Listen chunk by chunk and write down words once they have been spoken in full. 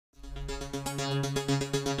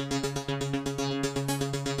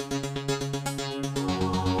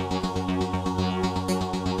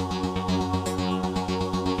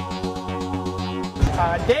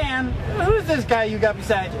Dan, who's this guy you got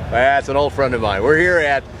beside you? That's an old friend of mine. We're here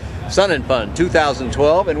at Sun and Fun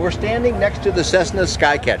 2012, and we're standing next to the Cessna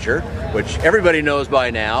Skycatcher, which everybody knows by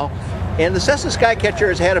now. And the Cessna Skycatcher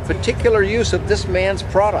has had a particular use of this man's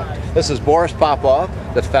product. This is Boris Popov,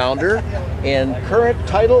 the founder, and current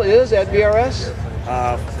title is at BRS?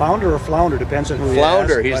 Founder or flounder, depends on who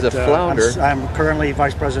Flounder, you ask. he's the flounder. I'm currently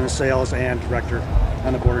Vice President of Sales and Director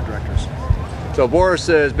on the Board of Directors. So Boris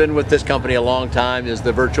has been with this company a long time, is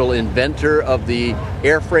the virtual inventor of the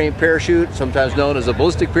airframe parachute, sometimes known as a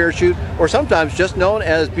ballistic parachute, or sometimes just known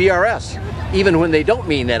as BRS, even when they don't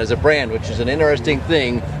mean that as a brand, which is an interesting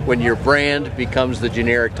thing when your brand becomes the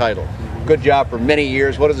generic title. Good job for many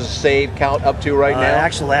years. What does the save count up to right now?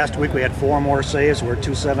 Actually, last week we had 4 more saves. We're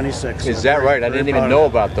 276. Is that right? I didn't even know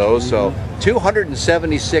about those. So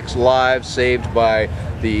 276 lives saved by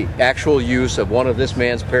the actual use of one of this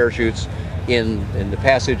man's parachutes in the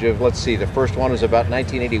passage of, let's see, the first one was about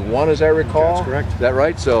 1981, as I recall. That's correct. Is that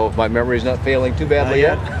right? So my memory's not failing too badly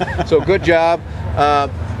yet. So good job.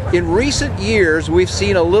 In recent years, we've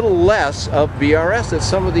seen a little less of BRS at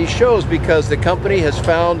some of these shows because the company has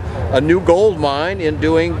found a new gold mine in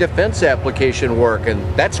doing defense application work, and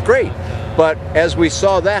that's great. But as we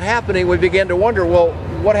saw that happening, we began to wonder, well,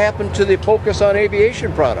 what happened to the focus on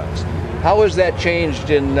aviation products? How has that changed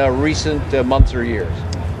in recent months or years?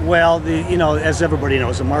 Well, as everybody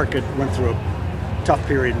knows, the market went through a tough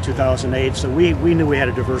period in 2008, so we knew we had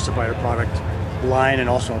to diversify our product line and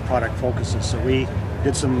also our product focuses. So we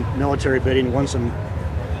did some military bidding, won some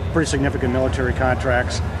pretty significant military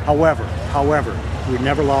contracts. However, we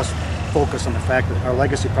never lost focus on the fact that our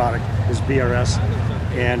legacy product is BRS.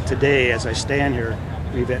 And today, as I stand here,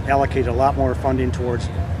 we've allocated a lot more funding towards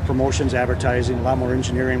promotions, advertising, a lot more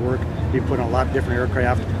engineering work. We've put on a lot of different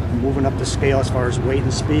aircraft, moving up the scale as far as weight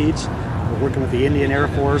and speeds. We're working with the Indian Air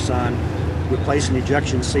Force on replacing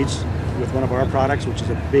ejection seats with one of our products, which is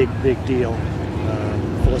a big deal,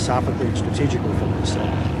 philosophically and strategically for us. So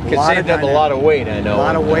It saved them a lot of weight, I know. A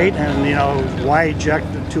lot of weight, and why eject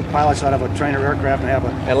 2 pilots out of a trainer aircraft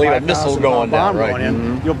and leave a missile going down, right?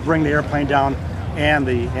 And you'll bring the airplane down and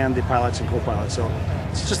the pilots and co-pilots. So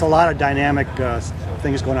it's just a lot of dynamic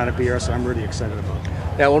things going on at BRS that I'm really excited about.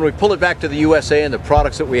 Now, when we pull it back to the USA and the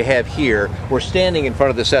products that we have here, we're standing in front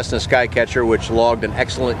of the Cessna Skycatcher, which logged an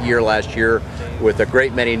excellent year last year with a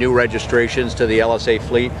great many new registrations to the LSA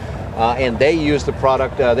fleet. And they use the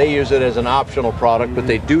product, they use it as an optional product, but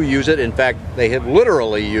they do use it. In fact, they have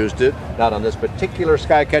literally used it, not on this particular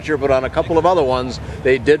Skycatcher, but on a couple of other ones.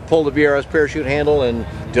 They did pull the BRS parachute handle and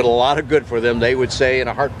did a lot of good for them, they would say, in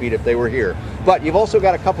a heartbeat if they were here. But you've also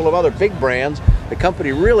got a couple of other big brands. The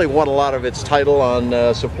company really won a lot of its title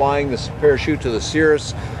on supplying this parachute to the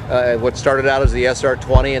Cirrus, what started out as the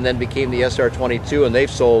SR-20 and then became the SR-22, and they've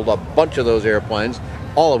sold a bunch of those airplanes,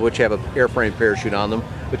 all of which have an airframe parachute on them.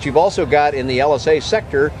 But you've also got in the LSA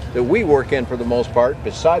sector that we work in for the most part,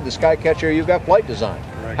 beside the Skycatcher, you've got Flight Design.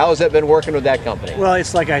 Right. How has that been working with that company? Well,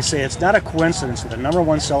 it's like I say, it's not a coincidence that the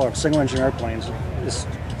 #1 seller of single-engine airplanes is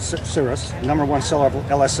Cirrus. The #1 seller of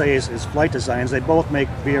LSAs is Flight Designs. They both make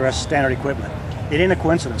BRS standard equipment. It ain't a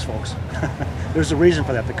coincidence, folks. There's a reason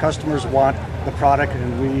for that. The customers want the product,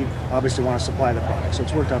 and we obviously want to supply the product, so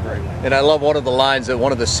it's worked out very well. And I love one of the lines that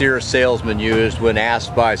one of the Cirrus salesmen used when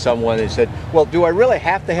asked by someone. He said, well, do I really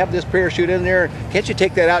have to have this parachute in there? Can't you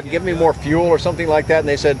take that out and give me more fuel or something like that? And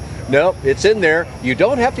they said, no, it's in there. You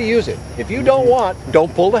don't have to use it. If you don't want,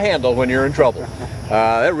 don't pull the handle when you're in trouble.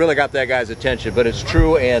 That really got that guy's attention, but it's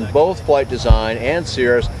true, and both Flight Design and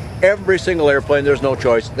Cirrus, every single airplane, there's no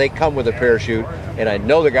choice, they come with a parachute, and I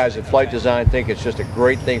know the guys at Flight Design think it's just a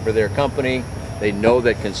great thing for their company. They know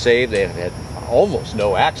that can save. They have had almost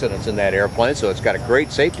no accidents in that airplane, so it's got a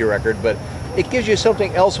great safety record, but it gives you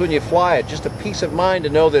something else when you fly it, just a peace of mind to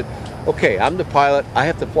know that, okay, I'm the pilot, I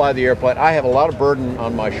have to fly the airplane, I have a lot of burden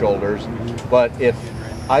on my shoulders, but if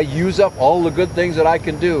I use up all the good things that I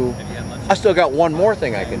can do, I still got one more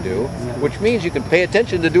thing I can do, which means you can pay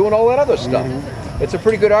attention to doing all that other stuff. It's a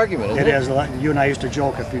pretty good argument, isn't it? It is. You and I used to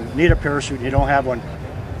joke, if you need a parachute and you don't have one,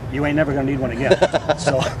 you ain't never going to need one again.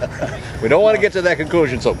 So we don't want to get to that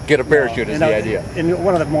conclusion, so get a parachute is the idea. And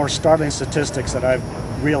one of the more startling statistics that I've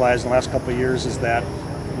realized in the last couple of years is that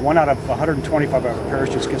 1 out of 125 of our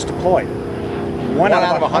parachutes gets deployed. 1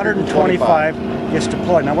 out of 125 gets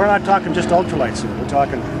deployed. Now, we're not talking just ultralights here. We're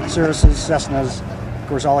talking Cirruses, Cessnas, of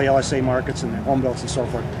course, all the LSA markets and the home builds and so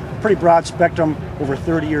forth. Pretty broad spectrum over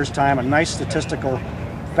 30 years' time. A nice statistical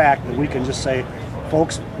fact that we can just say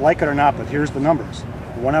folks like it or not, but here's the numbers.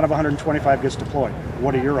 1 out of 125 gets deployed.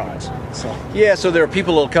 What are your odds? So yeah, so there are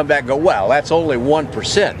people who'll come back and go, well, that's only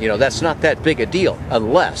 1%. You know, that's not that big a deal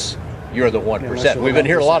unless you're the 1%. Yeah, We've been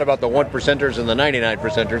hearing a lot about the 1%ers and the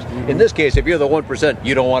 99%ers. In this case, if you're the 1%,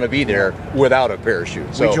 you don't want to be there without a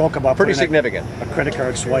parachute. So we joke about pretty significant. A credit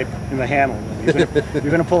card swipe in the handle. You're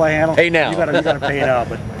going to pull a handle. Pay now. You got to pay now.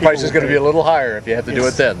 But price is going to be a little higher if you have to do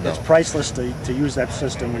it then, though. It's priceless to use that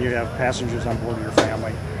system when you have passengers on board of your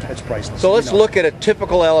family. It's priceless. So let's look at a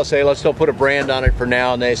typical LSA. Let's still put a brand on it for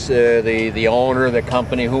now. And they the owner, the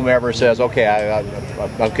company, whomever says, okay,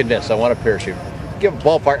 I'm convinced. I want a parachute. Give a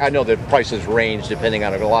ballpark. I know the prices range depending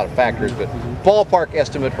on a lot of factors, but ballpark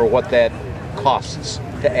estimate for what that costs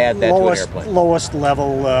to add that to an airplane. Lowest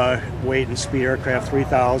level weight and speed aircraft,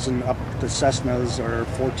 3,000, up to Cessnas are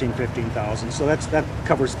 14,000, 15,000. So that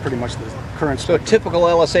covers pretty much the current. So a typical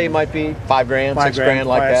LSA might be $5 grand, $6 grand,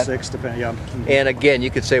 like that. 6, depending. Yeah. And again,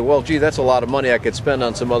 you could say, well, gee, that's a lot of money I could spend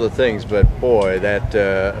on some other things, but boy, that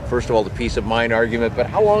first of all, the peace of mind argument. But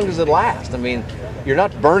how long does it last? I mean, you're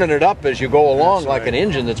not burning it up as you go along like an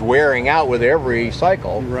engine that's wearing out with every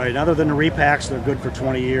cycle. Right. Other than the repacks, they're good for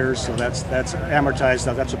 20 years, so that's amortized.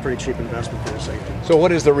 That's a pretty cheap investment for your safety. So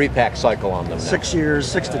what is the repack cycle on them now? 6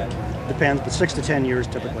 years, depends, but 6 to 10 years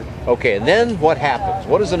typically. Okay, and then what happens?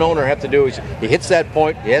 What does an owner have to do? He hits that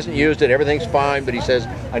point, he hasn't used it, everything's fine, but he says,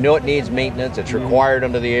 I know it needs maintenance, it's required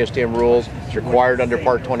under the ASTM rules, it's required under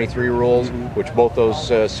Part 23 rules, which both those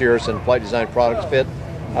Cirrus and Flight Design products fit.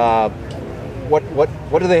 What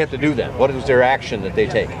do they have to do then? What is their action that they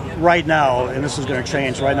take? Right now, and this is going to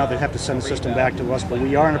change, right now they have to send the system back to us, but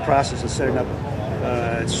we are in the process of setting up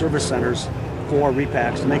service centers for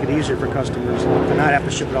repacks to make it easier for customers to not have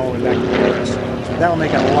to ship it all the way back to the BRS. So that'll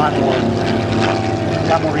make it a lot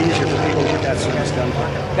more easier for people to get that service done.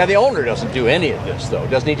 Now the owner doesn't do any of this though.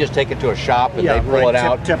 Doesn't he just take it to a shop and they pull it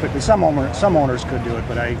out? Typically, some owners could do it,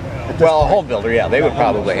 but a home builder, yeah, they would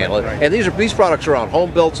probably handle it. Right. And these products are on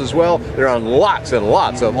home builds as well. They're on lots and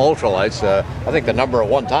lots of ultralights. I think the number at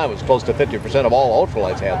one time was close to 50% of all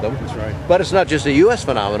ultralights had them. That's right. But it's not just a U.S.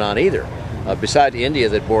 phenomenon either. Beside India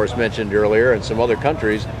that Boris mentioned earlier and some other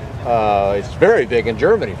countries, it's very big in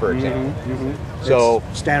Germany, for example. So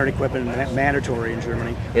it's standard equipment mandatory in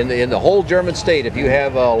Germany. In the whole German state, if you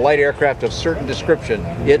have a light aircraft of certain description,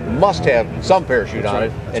 it must have some parachute on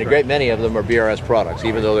it, and a great many of them are BRS products,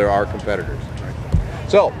 even though there are competitors.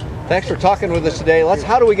 So, thanks for talking with us today.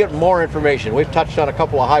 How do we get more information? We've touched on a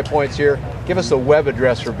couple of high points here. Give us the web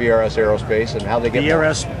address for BRS Aerospace and how they get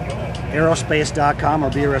BRS Aerospace.com or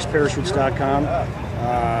BRSParachutes.com.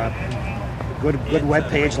 Good web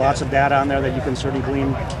page, lots of data on there that you can certainly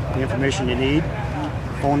glean the information you need.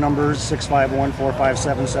 Phone numbers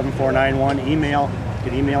 651-457-7491. Email, you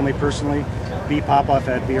can email me personally,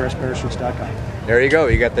 bpopov@brspparachutes.com. There you go.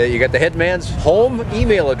 You got the headman's home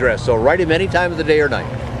email address. So write him any time of the day or night.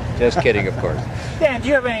 Just kidding, of course. Dan, do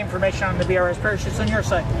you have any information on the BRS parachutes on your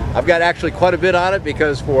site? I've got actually quite a bit on it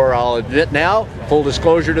because I'll admit now, full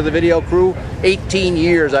disclosure to the video crew, 18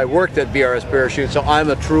 years I worked at BRS Parachutes, so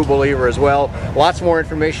I'm a true believer as well. Lots more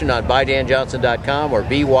information on bydanjohnson.com or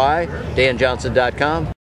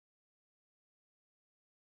bydanjohnson.com.